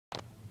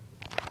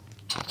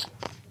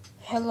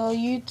Hello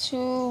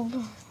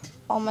YouTube,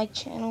 all my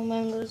channel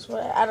members.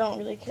 Well, I don't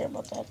really care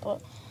about that,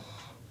 but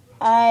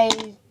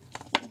I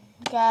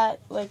got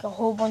like a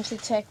whole bunch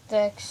of tech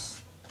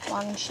decks I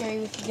want to share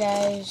with you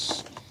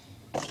guys.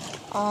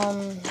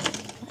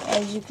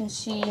 As you can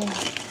see,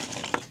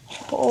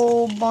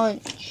 whole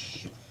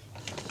bunch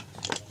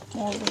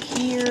over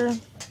here.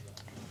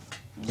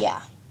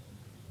 Yeah,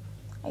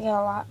 I got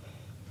a lot.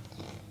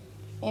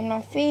 And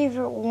my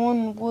favorite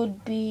one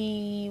would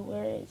be,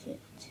 where is it?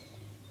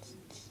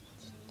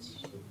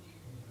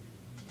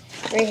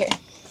 Right here.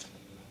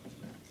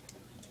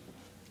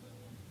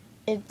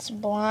 It's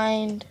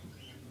blind,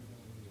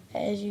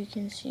 as you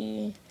can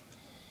see.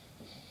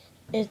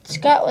 It's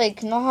got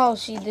like, you know how,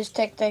 see this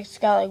tech deck's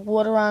got like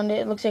wood around it?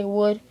 It looks like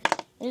wood.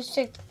 This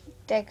tech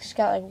deck's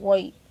got like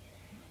white.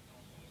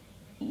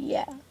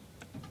 Yeah.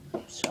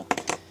 So,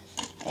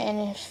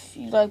 and if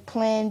you like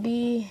Plan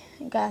B,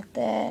 got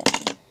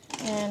that.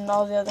 And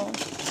all the other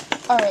ones.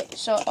 Alright,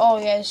 so, oh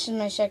yeah, this is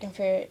my second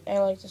favorite. I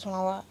like this one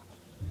a lot.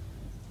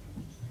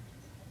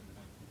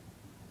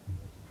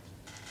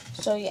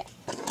 So yeah.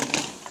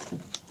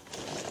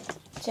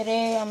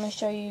 Today I'm going to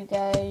show you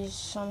guys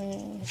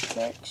some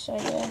tricks, I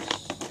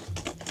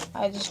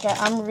guess.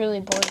 I'm really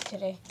bored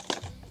today.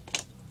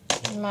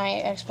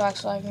 My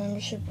Xbox Live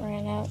membership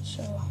ran out,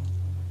 so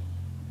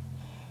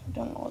I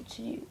don't know what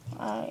to do.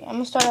 I'm going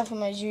to start off with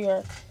my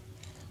Zuyark.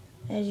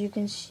 As you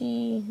can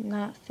see,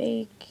 not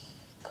fake,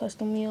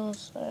 custom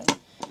wheels. So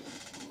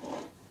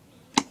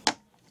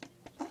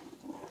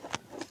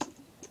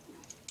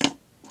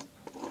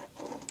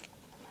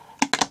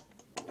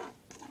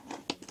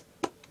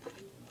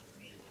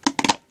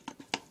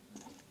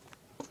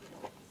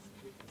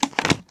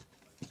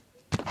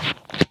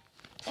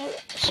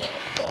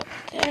about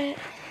that.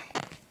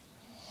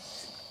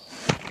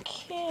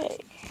 Okay.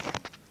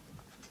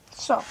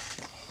 So.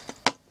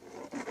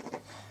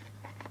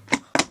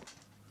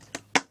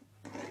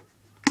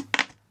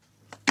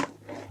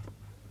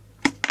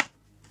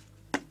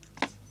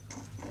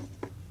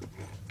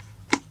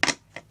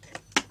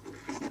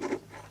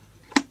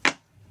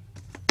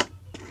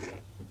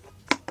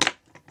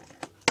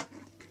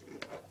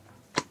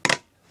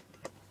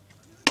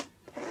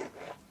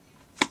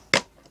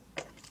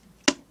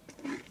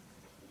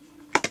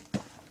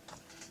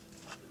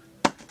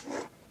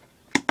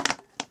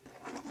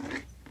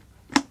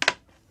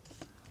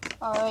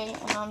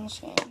 Alright, and I'm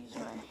just going to use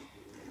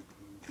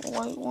my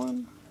white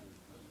one.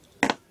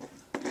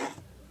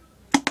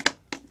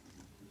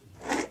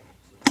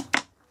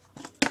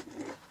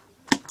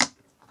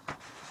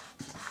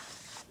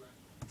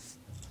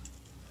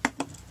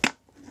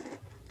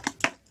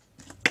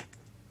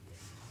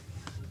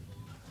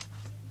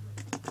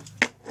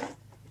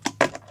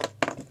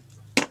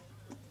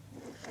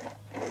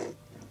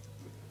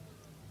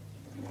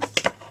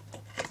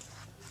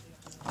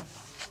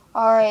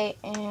 Alright,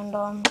 and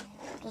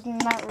there's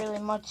not really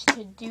much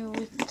to do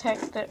with tech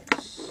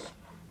decks.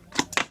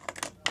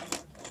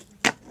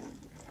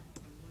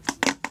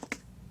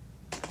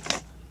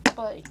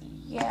 But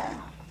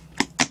yeah.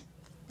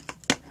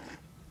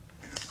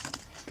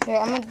 Here,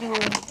 I'm gonna do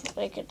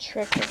like a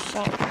trick or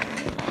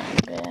something.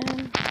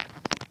 Then.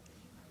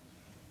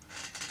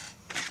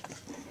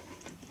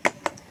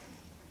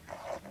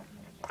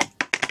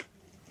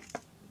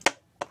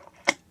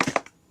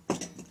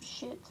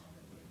 Shit.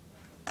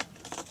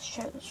 Let's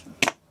try this one.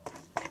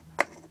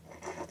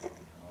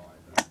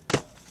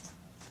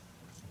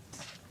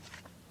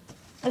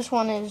 This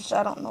one is,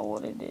 I don't know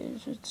what it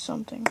is. It's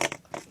something.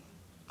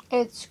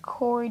 It's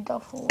Corey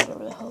Duffel,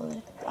 whatever the hell it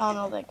is. I don't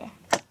know that guy.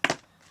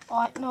 All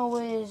I know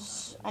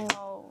is, I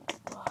know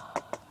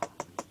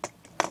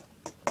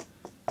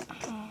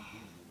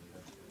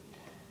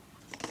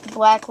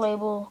Black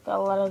Label, got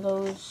a lot of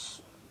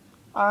those.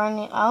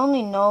 I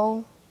only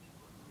know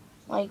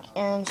like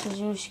Aaron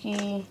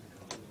Suzuki.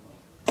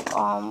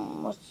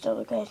 What's the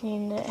other guy's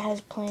name that has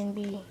Plan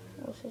B?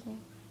 What's his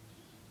name?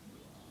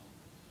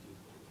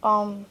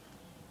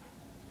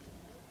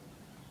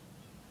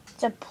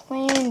 It's a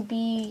Plan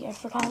B. I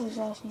forgot his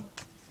last name.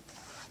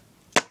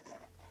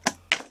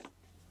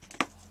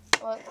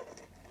 But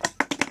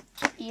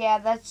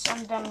yeah,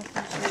 I'm done with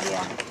this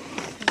video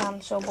because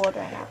I'm so bored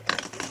right now.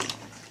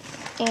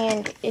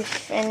 And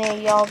if any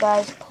of y'all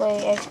guys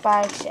play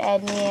Xbox,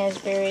 add me as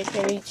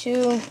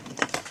Barry32.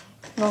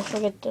 Don't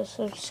forget to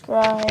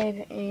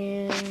subscribe.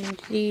 And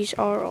these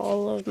are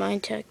all of my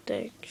tech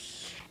decks.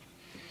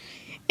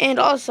 And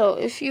also,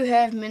 if you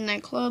have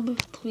Midnight Club,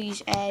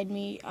 please add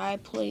me. I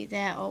play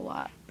that a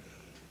lot.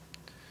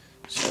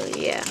 So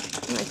yeah,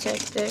 my tech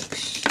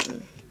decks.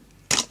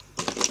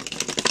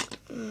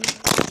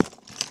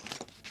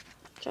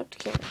 Drop the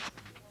camera.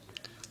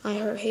 I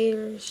heard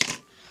haters.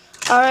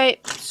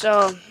 Alright,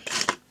 so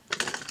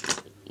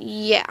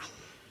yeah.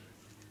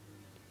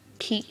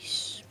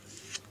 Peace.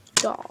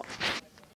 Dog.